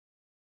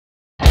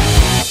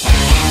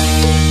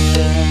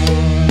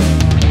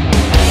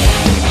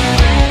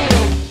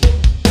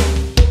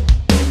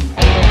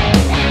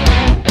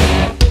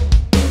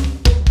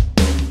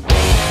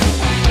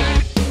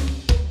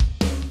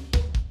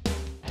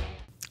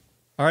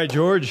All right,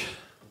 George,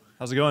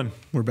 how's it going?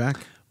 We're back.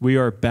 We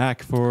are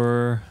back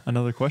for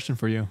another question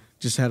for you.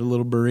 Just had a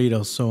little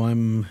burrito, so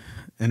I'm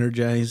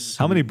energized.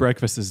 How many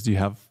breakfasts do you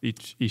have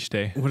each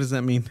day? What does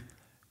that mean?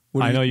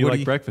 I know you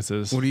like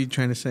breakfasts. What are you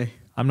trying to say?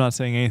 I'm not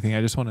saying anything.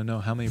 I just want to know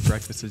how many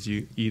breakfasts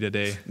you eat a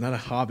day. Not a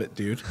hobbit,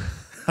 dude.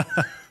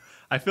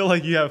 I feel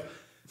like you have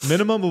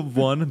minimum of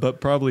one, but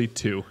probably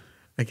two.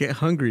 I get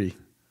hungry.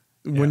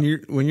 Yeah.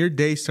 When your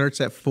day starts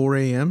at 4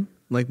 a.m.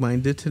 like mine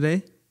did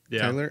today,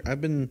 Yeah. Tyler,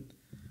 I've been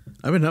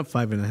up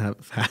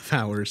 5.5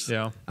 hours.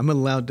 Yeah. I'm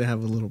allowed to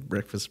have a little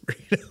breakfast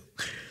burrito.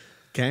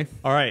 Okay.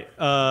 All right.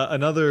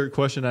 Another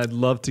question I'd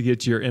love to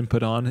get your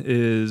input on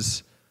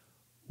is,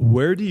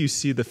 where do you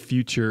see the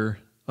future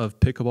of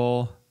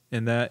pickleball?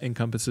 And that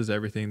encompasses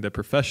everything: the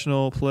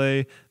professional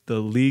play, the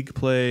league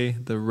play,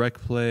 the rec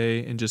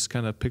play, and just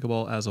kind of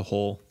pickleball as a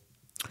whole.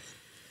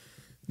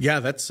 Yeah,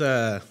 that's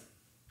a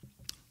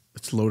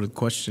loaded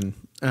question.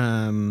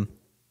 I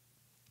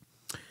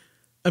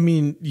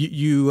mean,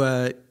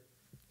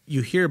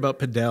 you hear about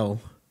padel.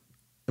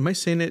 Am I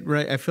saying it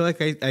right? I feel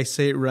like I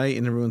say it right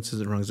and everyone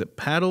says it wrong. Is it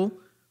paddle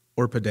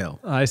or padel?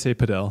 I say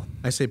padel.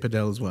 I say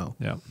padel as well.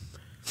 Yeah.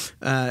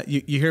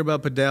 You hear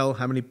about padel,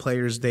 how many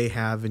players they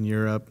have in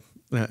Europe,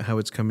 how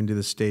it's coming to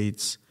the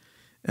States.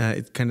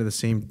 It's kind of the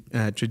same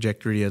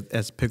trajectory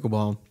as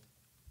pickleball.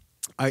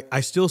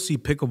 I still see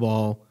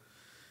pickleball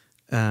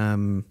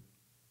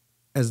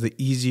as the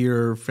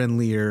easier,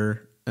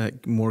 friendlier,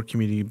 more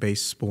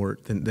community-based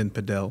sport than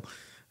padel.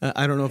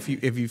 I don't know if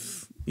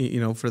you've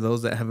for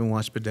those that haven't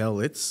watched padel,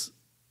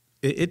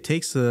 it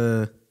takes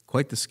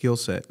quite the skill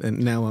set. And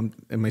now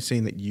am I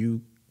saying that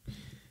you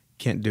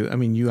can't do it? I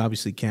mean, you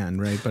obviously can,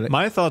 right? But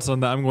my thoughts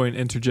on that, I'm going to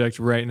interject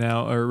right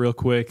now, or real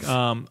quick.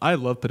 I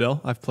love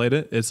padel. I've played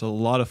it. It's a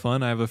lot of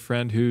fun. I have a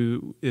friend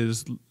who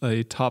is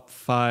a top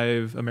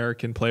 5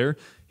 American player.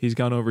 He's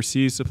gone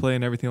overseas to play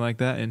and everything like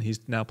that, and he's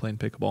now playing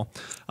pickleball.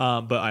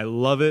 But I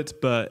love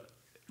it. But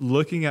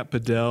looking at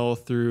padel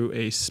through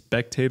a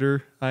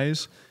spectator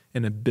eyes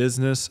and a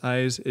business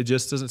eyes, it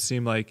just doesn't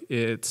seem like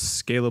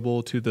it's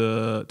scalable to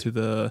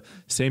the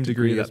same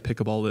degree that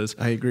pickleball is.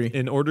 I agree.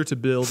 In order to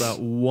build out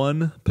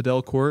one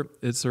padel court,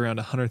 it's around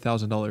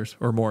 $100,000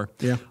 or more.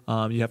 Yeah.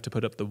 You have to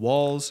put up the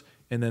walls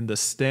and then the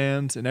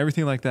stands and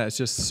everything like that. It's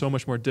just so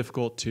much more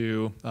difficult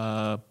to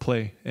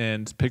play.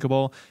 And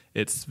pickleball,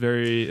 it's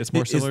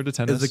more similar to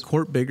tennis. Is the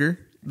court bigger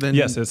than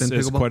Yes, than it's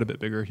pickleball? quite a bit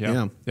bigger. Yeah.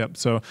 Yeah. Yep.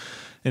 So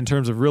in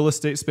terms of real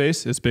estate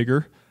space, it's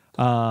bigger.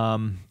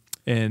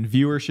 And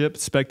viewership,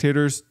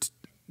 spectators,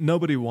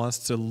 nobody wants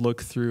to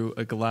look through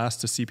a glass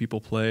to see people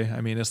play.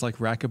 I mean, it's like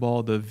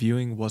racquetball. The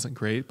viewing wasn't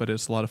great, but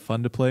it's a lot of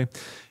fun to play.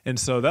 And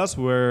so that's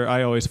where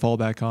I always fall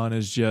back on,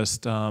 is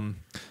just the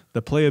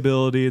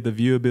playability, the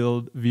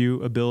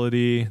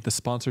viewability, the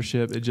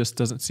sponsorship. It just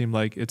doesn't seem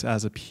like it's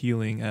as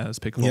appealing as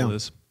pickleball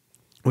is.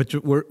 Which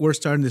we're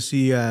starting to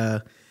see.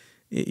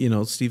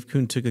 Steve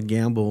Kuhn took a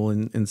gamble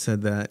and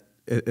said that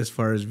as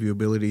far as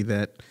viewability,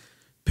 that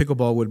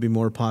pickleball would be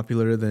more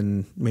popular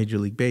than Major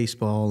League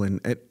Baseball. And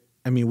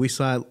we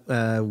saw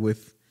it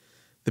with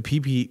the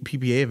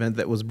PPA event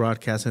that was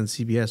broadcast on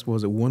CBS. What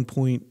was it,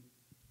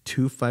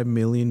 1.25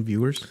 million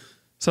viewers?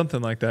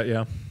 Something like that,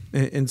 yeah.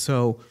 And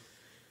so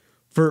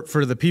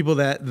for the people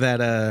that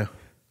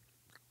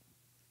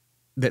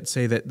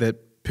say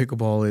that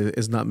pickleball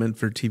is not meant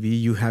for TV,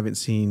 you haven't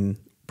seen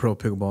pro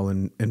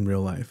pickleball in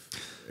real life.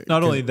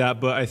 Not only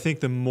that, but I think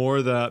the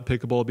more that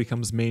pickleball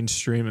becomes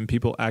mainstream and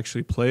people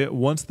actually play it,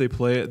 once they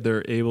play it,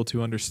 they're able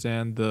to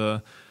understand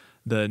the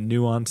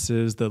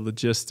nuances, the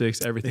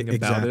logistics, everything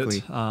about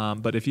it.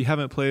 But if you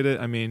haven't played it,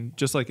 I mean,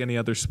 just like any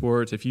other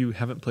sport, if you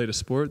haven't played a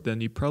sport,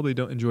 then you probably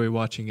don't enjoy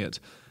watching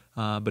it.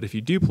 But if you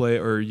do play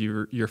it, or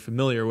you're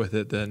familiar with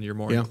it, then you're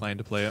more inclined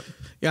to play it.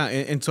 Yeah,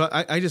 and so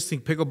I just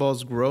think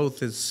pickleball's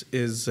growth is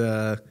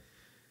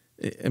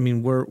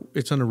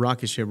it's on a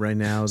rocket ship right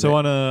now. So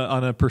on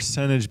a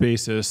percentage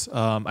basis,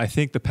 I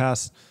think the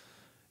past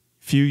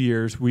few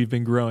years we've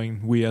been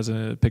growing. We as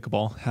a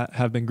pickleball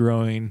have been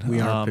growing. We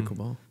are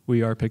pickleball.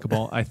 We are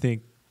pickleball. I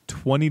think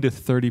 20 to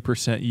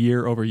 30%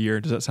 year over year.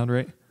 Does that sound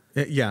right?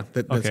 Yeah,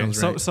 that sounds right.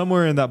 So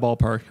somewhere in that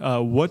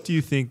ballpark. What do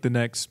you think the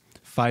next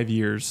 5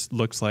 years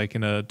looks like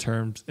in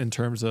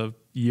terms of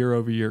year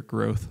over year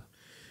growth?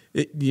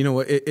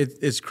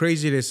 It's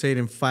crazy to say it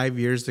in 5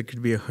 years there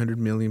could be 100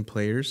 million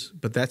players,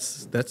 but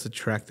that's the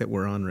track that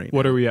we're on right now.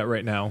 What are we at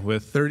right now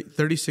with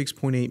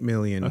 36.8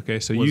 million? Okay,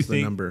 so you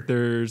think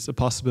there's a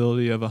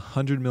possibility of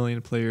 100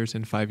 million players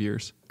in 5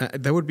 years?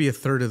 That would be a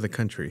third of the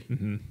country.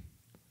 Mm-hmm.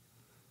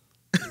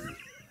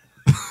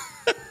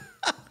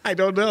 I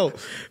don't know.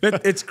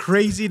 It's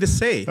crazy to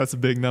say. That's a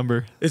big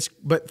number.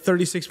 But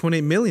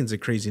 36.8 million is a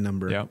crazy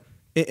number. Yeah.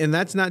 And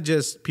that's not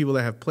just people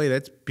that have played.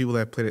 That's people that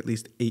have played at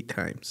least 8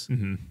 times.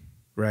 Mm-hmm.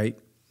 Right?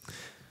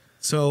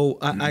 So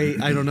I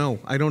don't know.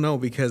 I don't know,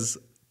 because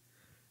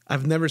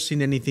I've never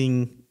seen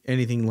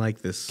anything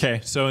like this.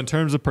 Okay, so in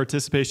terms of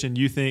participation,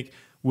 you think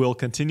we'll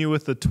continue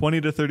with the 20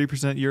 to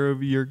 30%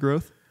 year-over-year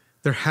growth?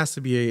 There has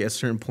to be a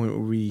certain point where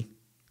we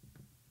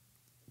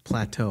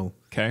plateau.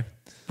 Okay.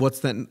 What's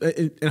that?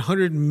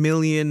 100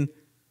 million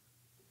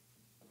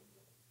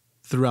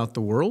throughout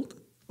the world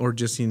or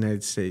just the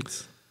United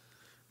States?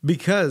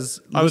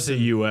 Because I would say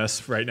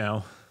U.S. right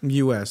now.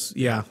 U.S.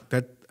 Yeah,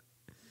 that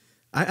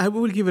I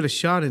would give it a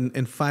shot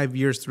in 5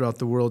 years throughout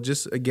the world.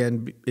 Just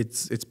again,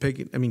 it's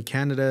picking. I mean,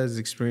 Canada is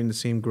experiencing the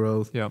same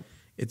growth. Yeah,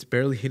 it's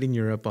barely hitting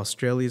Europe.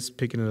 Australia's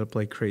picking it up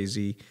like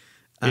crazy.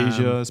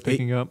 Asia is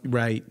picking up.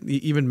 Right.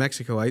 Even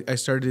Mexico. I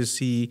started to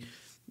see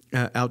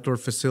outdoor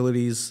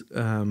facilities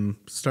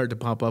start to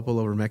pop up all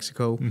over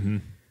Mexico. Mm-hmm.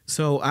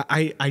 So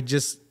I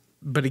just,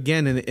 but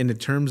again, in the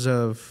terms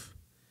of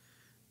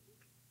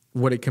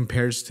what it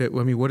compares to,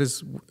 I mean, what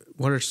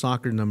are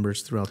soccer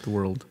numbers throughout the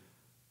world?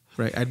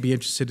 Right. I'd be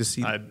interested to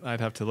see.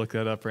 I'd have to look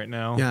that up right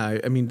now. Yeah.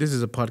 I mean, this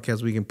is a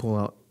podcast. We can pull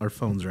out our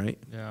phones, right?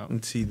 Yeah.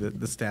 And see the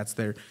stats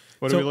there.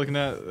 What are we looking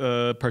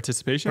at?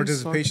 Participation?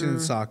 Participation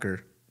in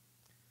soccer.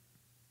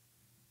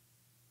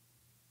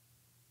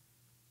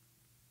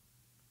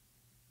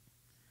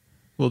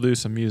 We'll do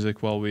some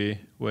music while we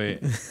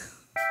wait.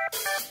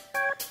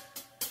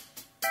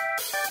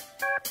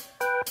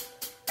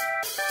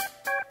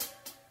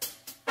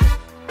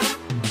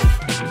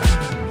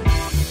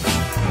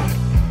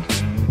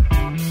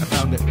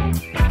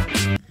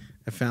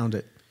 I found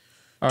it.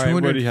 All right,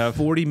 what do you have?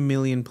 40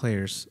 million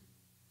players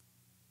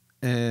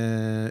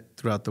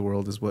throughout the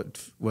world is what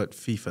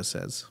FIFA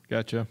says.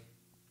 Gotcha.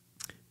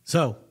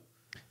 So,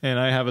 and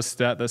I have a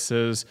stat that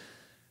says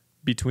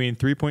between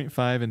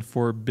 3.5 and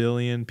 4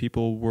 billion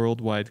people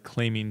worldwide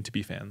claiming to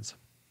be fans.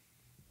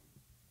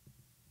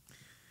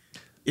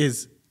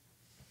 Is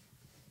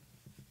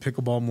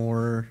pickleball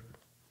more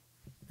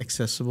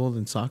accessible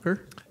than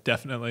soccer?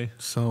 Definitely.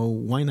 So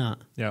why not?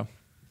 Yeah.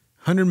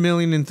 100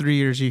 million in 3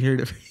 years. You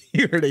heard it.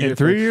 You heard it. In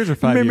 3 years or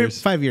 5 years?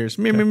 5 years.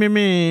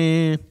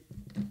 Okay.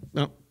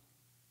 No. All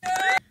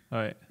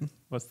right.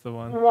 What's the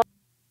one?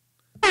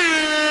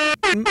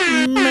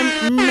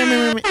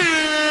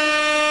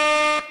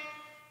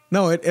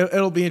 No,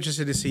 it'll be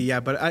interesting to see. Yeah,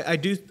 but I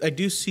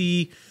do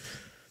see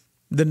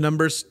the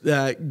numbers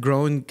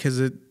growing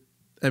because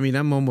I mean,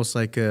 I'm almost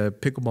like a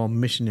pickleball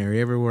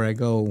missionary. Everywhere I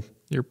go,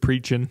 you're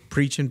preaching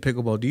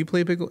pickleball. Do you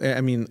play pickleball?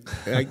 I mean,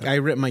 I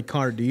rent my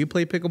car. Do you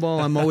play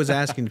pickleball? I'm always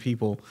asking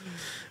people,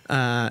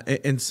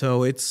 and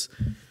so it's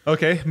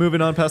okay.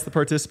 Moving on past the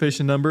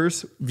participation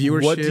numbers,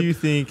 viewership. What do you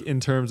think in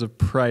terms of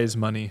prize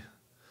money?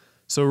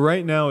 So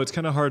right now, it's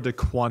kind of hard to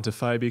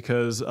quantify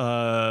because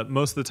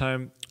most of the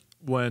time,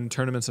 when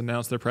tournaments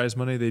announce their prize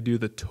money, they do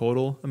the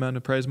total amount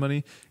of prize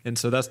money, and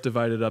so that's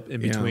divided up in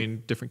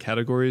between different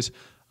categories.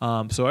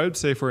 So I would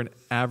say for an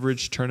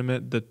average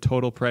tournament, the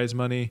total prize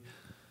money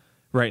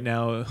right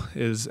now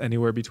is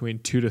anywhere between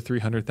 $200,000 to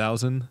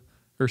 $300,000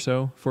 or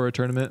so for a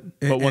tournament.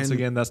 But once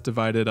again, that's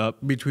divided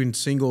up between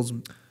singles,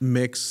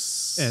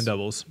 mix, and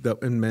doubles,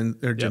 and men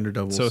or gender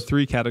doubles. So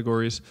 3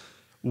 categories.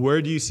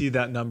 Where do you see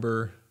that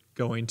number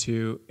going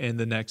to in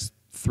the next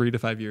 3 to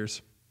 5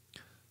 years?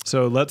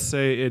 So let's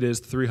say it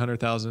is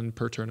 $300,000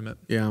 per tournament.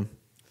 Yeah,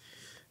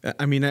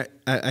 I mean,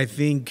 I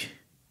think.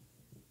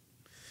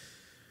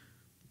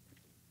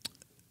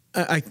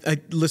 I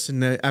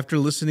listen after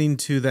listening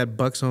to that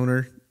Bucks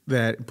owner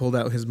that pulled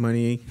out his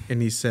money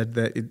and he said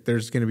that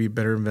there's going to be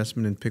better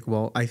investment in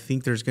pickleball. I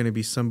think there's going to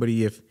be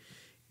somebody if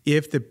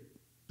the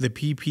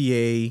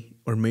PPA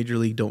or Major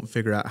League don't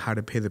figure out how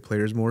to pay the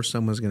players more,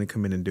 someone's going to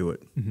come in and do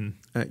it.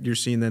 Mm-hmm. You're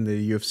seeing that in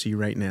the UFC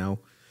right now.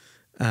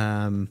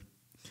 I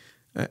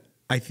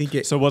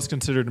think So what's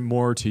considered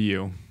more to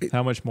you?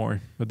 How much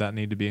more would that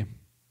need to be?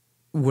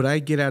 Would I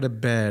get out of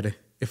bed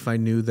if I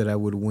knew that I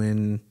would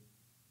win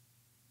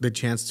the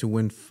chance to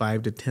win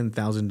 $5,000 to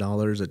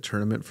 $10,000 a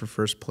tournament for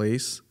first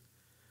place?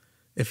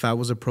 If I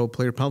was a pro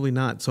player, probably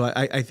not. So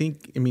I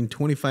think, I mean,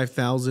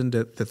 $25,000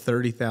 to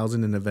 $30,000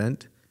 an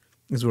event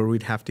is where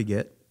we'd have to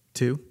get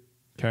to.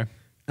 Okay.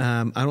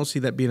 I don't see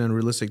that being an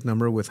unrealistic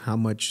number with how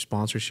much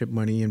sponsorship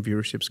money and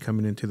viewership's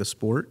coming into the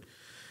sport.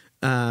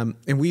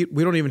 And we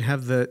don't even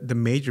have the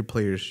major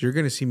players. You're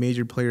going to see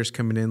major players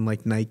coming in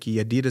like Nike.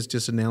 Adidas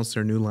just announced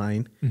their new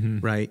line,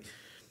 right?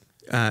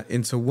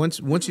 And so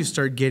once you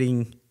start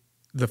getting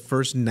the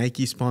first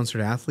Nike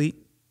sponsored athlete,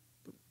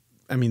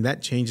 I mean,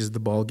 that changes the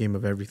ball game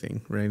of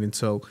everything, right? And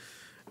so,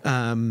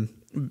 I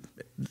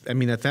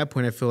mean, at that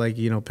point, I feel like,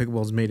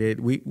 pickleball's made it.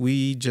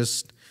 We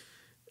just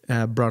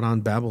brought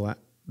on Babolat.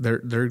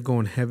 They're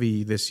going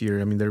heavy this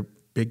year. I mean, they're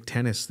big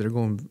tennis. They're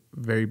going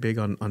very big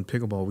on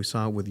pickleball. We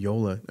saw it with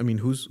Yola. I mean,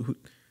 who's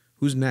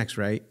next,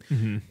 right?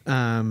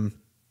 Mm-hmm.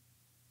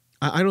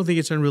 I don't think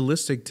it's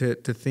unrealistic to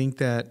think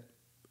that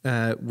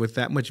with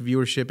that much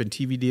viewership and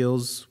TV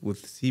deals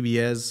with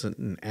CBS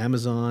and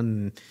Amazon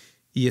and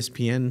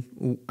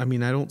ESPN, I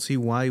mean, I don't see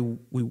why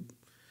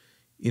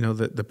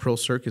the pro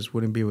circus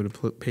wouldn't be able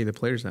to pay the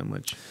players that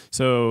much.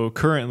 So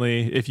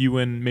currently, if you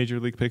win Major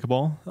League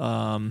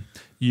Pickleball,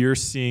 you're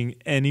seeing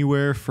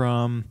anywhere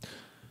from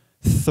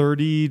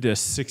 $30,000 to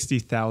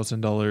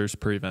 $60,000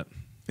 per event.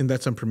 And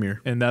that's on Premier.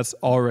 And that's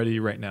already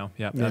right now,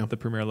 at the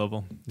Premier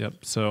level.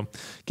 Yep. So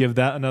give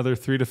that another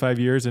 3 to 5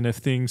 years, and if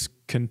things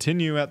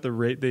continue at the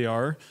rate they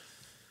are,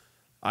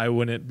 I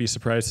wouldn't be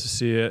surprised to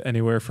see it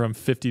anywhere from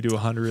 50 to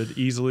 100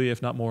 easily,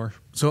 if not more.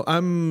 So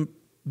I'm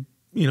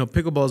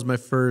pickleball is my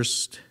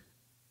first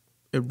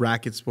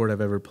racket sport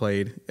I've ever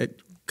played.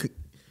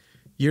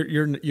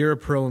 You're a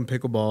pro in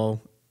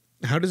pickleball.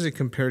 How does it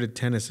compare to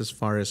tennis as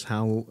far as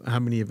how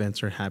many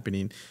events are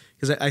happening?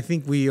 Because I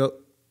think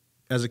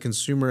as a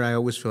consumer, I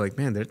always feel like,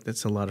 man,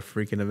 that's a lot of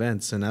freaking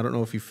events, and I don't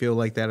know if you feel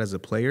like that as a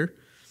player.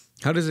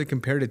 How does it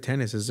compare to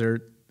tennis? Is there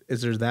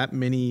that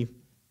many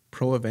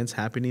pro events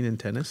happening in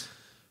tennis?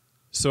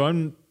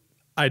 So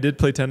I did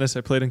play tennis.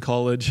 I played in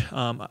college.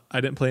 I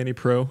didn't play any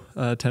pro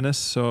tennis,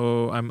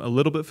 so I'm a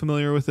little bit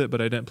familiar with it,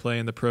 but I didn't play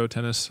in the pro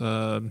tennis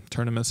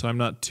tournament, so I'm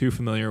not too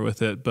familiar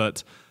with it.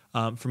 But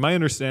from my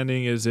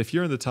understanding is if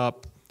you're in the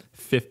top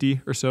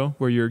 50 or so,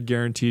 where you're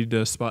guaranteed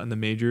a spot in the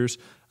majors,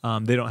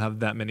 they don't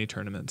have that many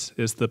tournaments.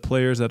 It's the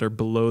players that are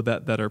below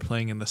that are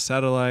playing in the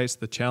satellites,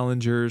 the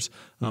challengers,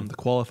 the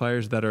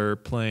qualifiers that are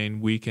playing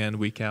week in,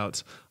 week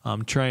out,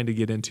 trying to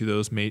get into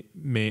those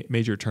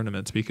major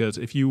tournaments. Because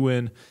if you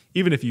win,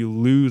 even if you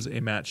lose a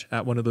match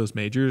at one of those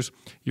majors,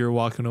 you're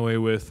walking away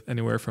with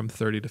anywhere from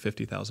 $30,000 to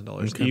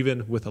 $50,000,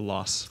 even with a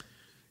loss.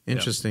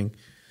 Interesting.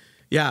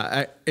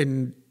 Yeah,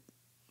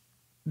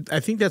 I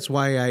think that's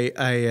why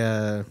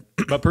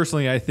But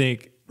personally, I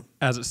think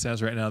as it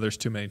stands right now, there's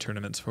too many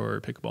tournaments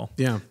for pickleball.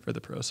 Yeah, for the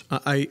pros.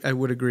 I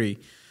would agree.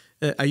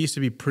 I used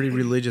to be pretty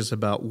religious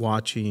about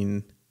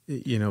watching,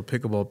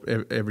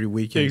 pickleball every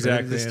weekend.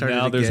 Exactly. And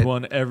now there's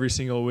one every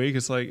single week.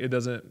 It's like it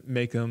doesn't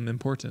make them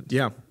important.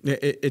 Yeah,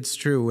 it's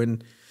true.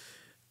 And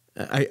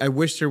I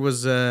wish there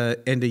was a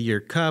end of year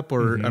cup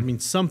or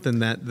something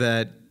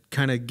that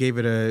kind of gave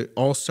it a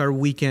all-star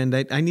weekend.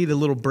 I need a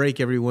little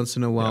break every once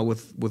in a while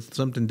with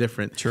something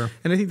different. Sure.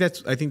 And I think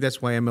that's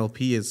why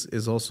MLP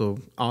is also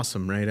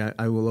awesome, right?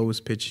 I will always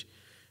pitch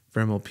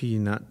for MLP,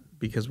 not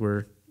because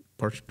we're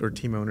part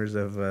owners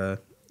of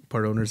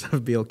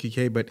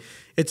BLQK, but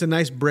it's a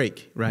nice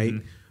break, right?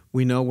 Mm-hmm.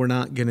 We know we're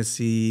not going to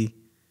see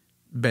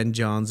Ben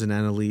Johns and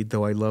Anna Lee,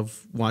 though I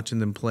love watching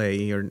them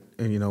play, or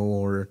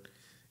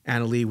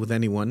Anna Lee with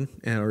anyone,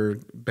 or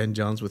Ben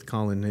Johns with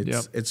Colin.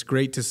 It's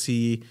great to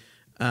see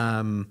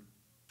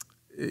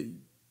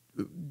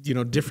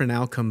different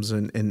outcomes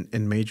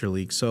in Major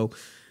League. So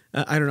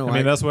I don't know. I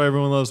mean, that's why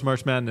everyone loves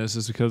March Madness,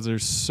 is because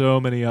there's so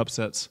many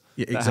upsets.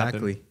 Yeah,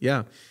 exactly. Happen.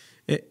 Yeah.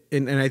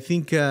 And I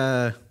think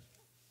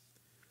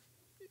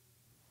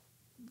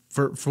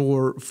for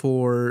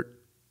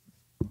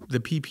the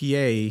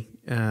PPA,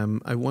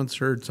 I once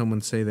heard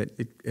someone say that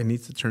it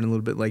needs to turn a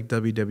little bit like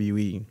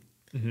WWE.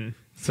 Mm-hmm.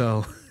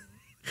 So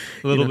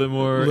a little bit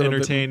more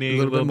entertaining,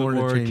 a little bit more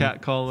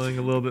catcalling,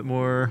 a little bit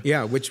more.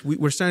 Yeah, which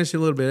we're starting to see a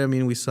little bit. I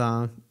mean, we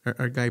saw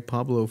our guy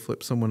Pablo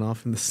flip someone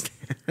off in the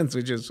stands,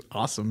 which is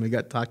awesome. It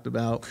got talked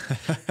about.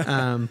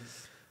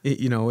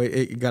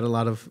 It got a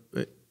lot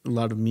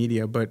of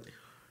media, but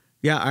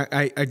yeah,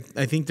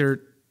 I think there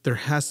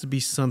has to be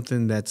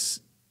something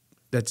that's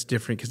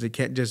different, because it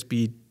can't just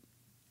be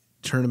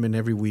tournament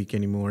every week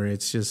anymore.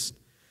 It's just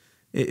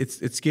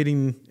it's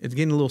getting a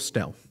little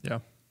stale. Yeah,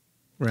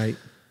 right.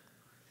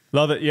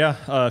 Love it.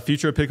 Yeah.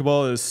 Future of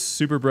pickleball is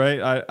super bright.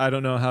 I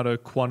don't know how to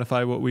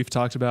quantify what we've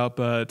talked about,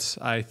 but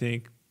I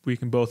think we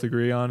can both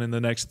agree on in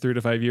the next 3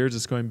 to 5 years,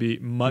 it's going to be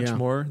much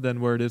more than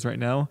where it is right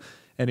now.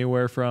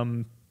 Anywhere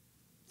from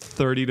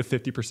 30 to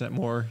 50%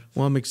 more.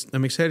 Well, I'm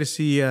excited to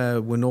see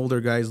when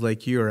older guys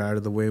like you are out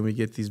of the way and we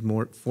get these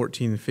more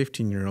 14 and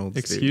 15-year-olds.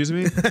 Excuse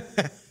me?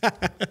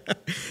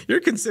 You're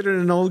considered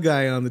an old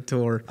guy on the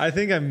tour. I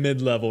think I'm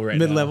mid-level right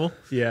now. Mid-level?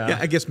 Yeah. Yeah,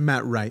 I guess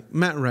Matt Wright.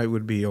 Matt Wright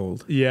would be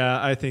old. Yeah,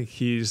 I think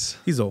he's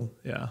old.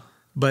 Yeah.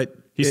 But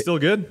he's still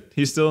good.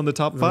 He's still in the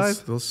top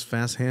 5. Those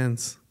fast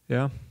hands.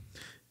 Yeah.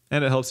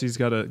 And it helps he's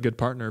got a good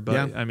partner,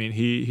 but I mean,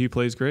 he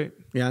plays great.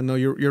 Yeah, no,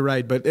 you're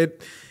right. But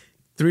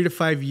 3 to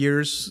 5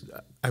 years,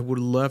 I would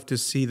love to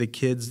see the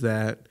kids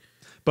that.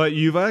 But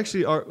you've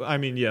actually, I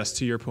mean, yes,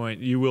 to your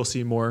point, you will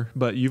see more.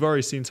 But you've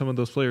already seen some of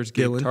those players: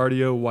 Gabe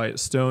Tardio, Wyatt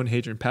Stone,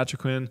 Hadrian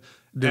Patriquin,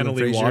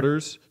 Annalie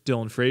Waters,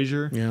 Dylan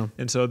Frazier. Yeah.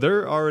 And so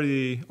there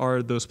already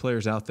are those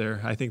players out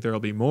there. I think there will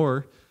be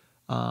more.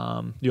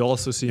 You'll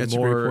also see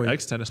more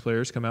ex-tennis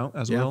players come out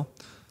as well.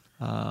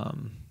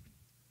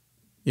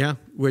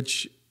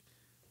 Which,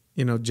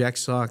 Jack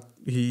Sock,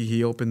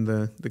 he opened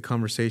the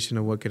conversation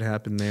of what could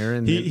happen there,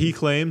 and he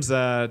claims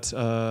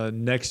that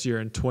next year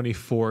in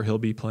 24 he'll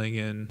be playing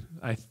in.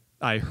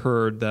 I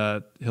heard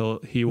that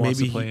he wants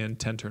to play in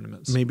 10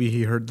 tournaments. Maybe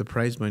he heard the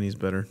prize money's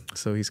better,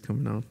 so he's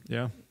coming out.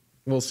 Yeah,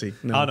 we'll see.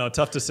 I don't know.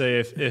 Tough to say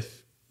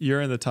if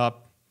you're in the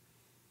top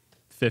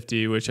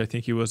 50, which I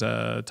think he was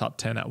a top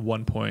 10 at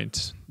one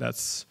point.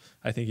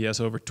 I think he has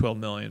over $12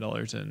 million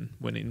in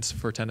winnings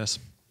for tennis.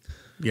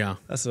 Yeah,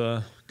 that's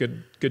a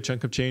good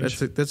chunk of change.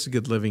 That's a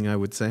good living, I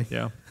would say.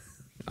 Yeah,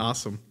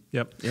 awesome.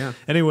 Yep. Yeah.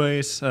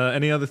 Anyways,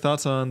 any other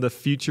thoughts on the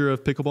future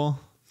of pickleball?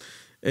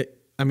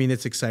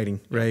 It's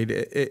exciting, right?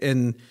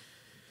 And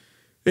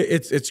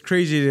it's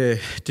crazy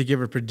to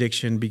give a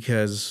prediction,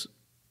 because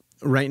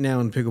right now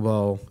in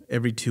pickleball,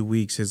 every 2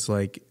 weeks is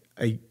like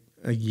a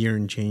year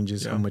and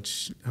changes. How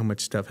much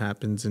stuff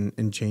happens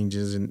and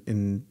changes,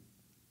 and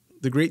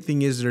the great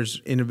thing is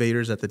there's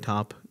innovators at the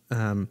top.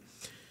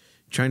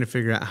 trying to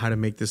figure out how to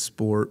make this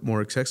sport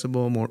more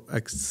accessible,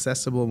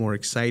 more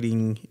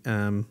exciting,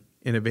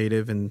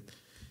 innovative, and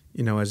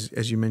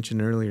as you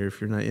mentioned earlier,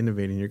 if you're not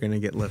innovating, you're going to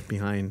get left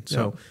behind.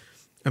 So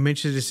I'm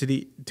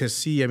interested to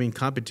see. I mean,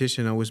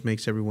 competition always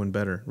makes everyone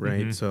better,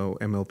 right? Mm-hmm. So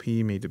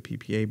MLP made the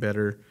PPA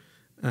better.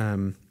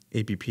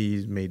 APP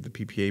made the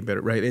PPA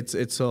better, right?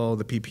 It's all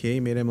the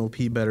PPA made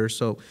MLP better.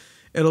 So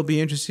it'll be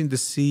interesting to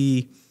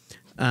see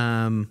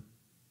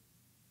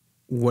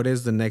what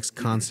is the next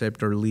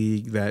concept or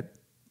league that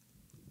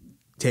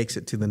takes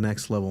it to the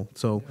next level.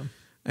 So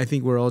I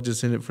think we're all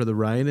just in it for the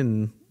ride,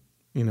 and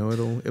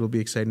it'll be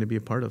exciting to be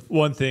a part of.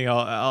 One thing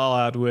I'll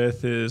add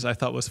with is I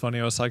thought was funny.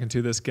 I was talking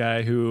to this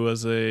guy who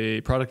was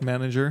a product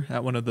manager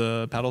at one of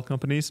the paddle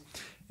companies,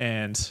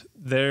 and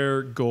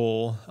their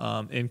goal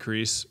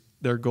increase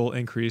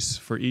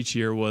for each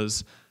year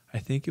was, I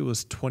think it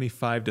was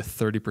 25 to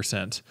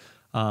 30%.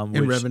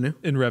 In revenue?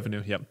 In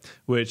revenue, yeah.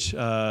 Which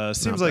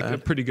seems like a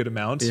pretty good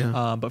amount.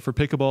 Yeah. But for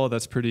pickleball,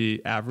 that's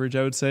pretty average,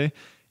 I would say.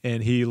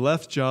 And he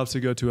left jobs to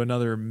go to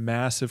another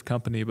massive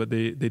company, but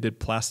they did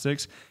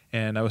plastics.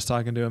 And I was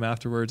talking to him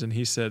afterwards, and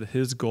he said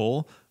his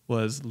goal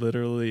was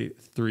literally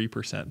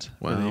 3%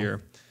 for the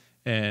year.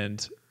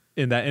 And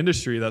in that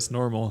industry, that's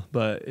normal.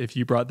 But if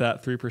you brought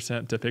that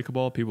 3% to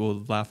pickleball, people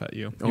would laugh at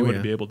you. You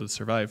wouldn't be able to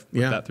survive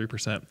with that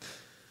 3%.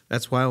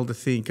 That's wild to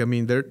think. I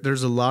mean,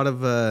 there's a lot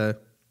of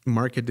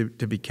market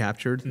to be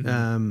captured.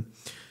 Mm-hmm.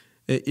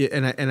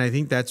 And I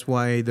think that's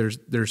why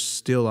there's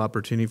still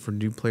opportunity for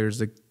new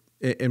players.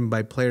 And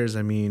by players,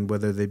 I mean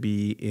whether they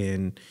be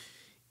in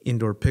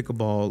indoor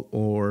pickleball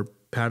or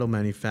paddle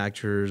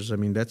manufacturers. I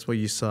mean, that's why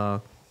you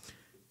saw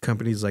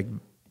companies like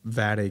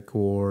Vatic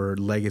or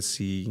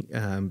Legacy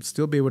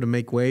still be able to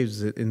make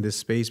waves in this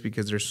space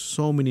because there's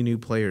so many new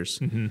players.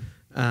 Mm-hmm.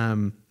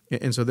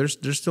 And so there's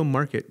still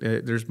market.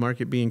 There's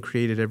market being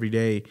created every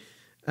day.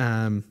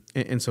 And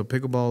so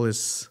pickleball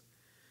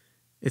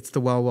it's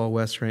the wild, wild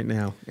west right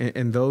now.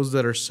 And those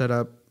that are set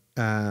up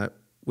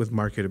with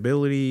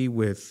marketability,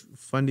 with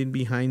funding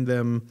behind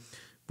them,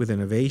 with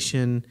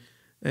innovation,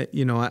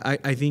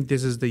 I think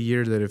this is the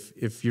year that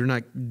if you're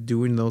not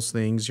doing those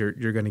things,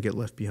 you're going to get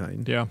left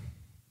behind. Yeah.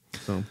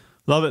 So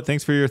love it.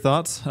 Thanks for your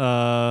thoughts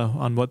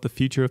on what the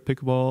future of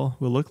pickleball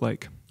will look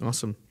like.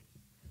 Awesome.